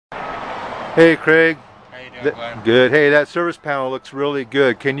Hey Craig. How you doing, Glenn? Good. Hey, that service panel looks really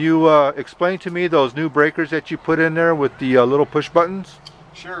good. Can you explain to me those new breakers that you put in there with the little push buttons?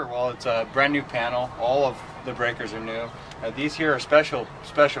 Sure. Well, it's a brand new panel. All of the breakers are new. These here are special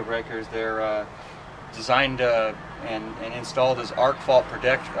breakers. They're designed and installed as arc fault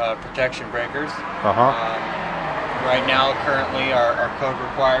protection breakers. Right now, currently, our code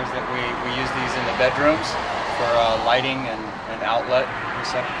requires that we use these in the bedrooms for lighting and outlet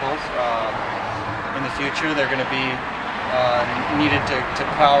receptacles. In the future, they're going to be needed to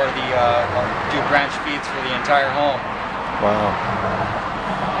power or do branch feeds for the entire home. Wow.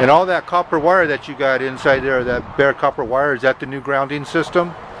 And all that copper wire that you got inside there, that bare copper wire, is that the new grounding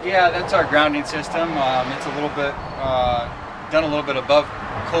system? Yeah, that's our grounding system. It's a little bit done a little bit above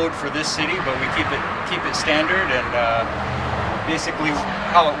code for this city, but we keep it standard. And basically,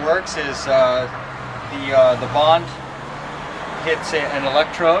 how it works is the bond hits an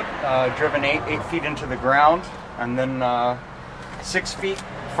electrode driven 8 feet into the ground, and then 6 feet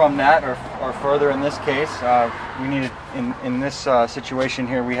from that, or further in this case, we needed in this situation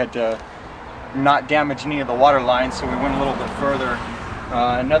here, we had to not damage any of the water lines, so we went a little bit further.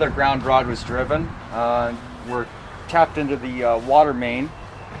 Another ground rod was driven. We're tapped into the water main,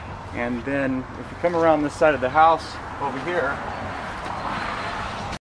 and then if you come around this side of the house over here,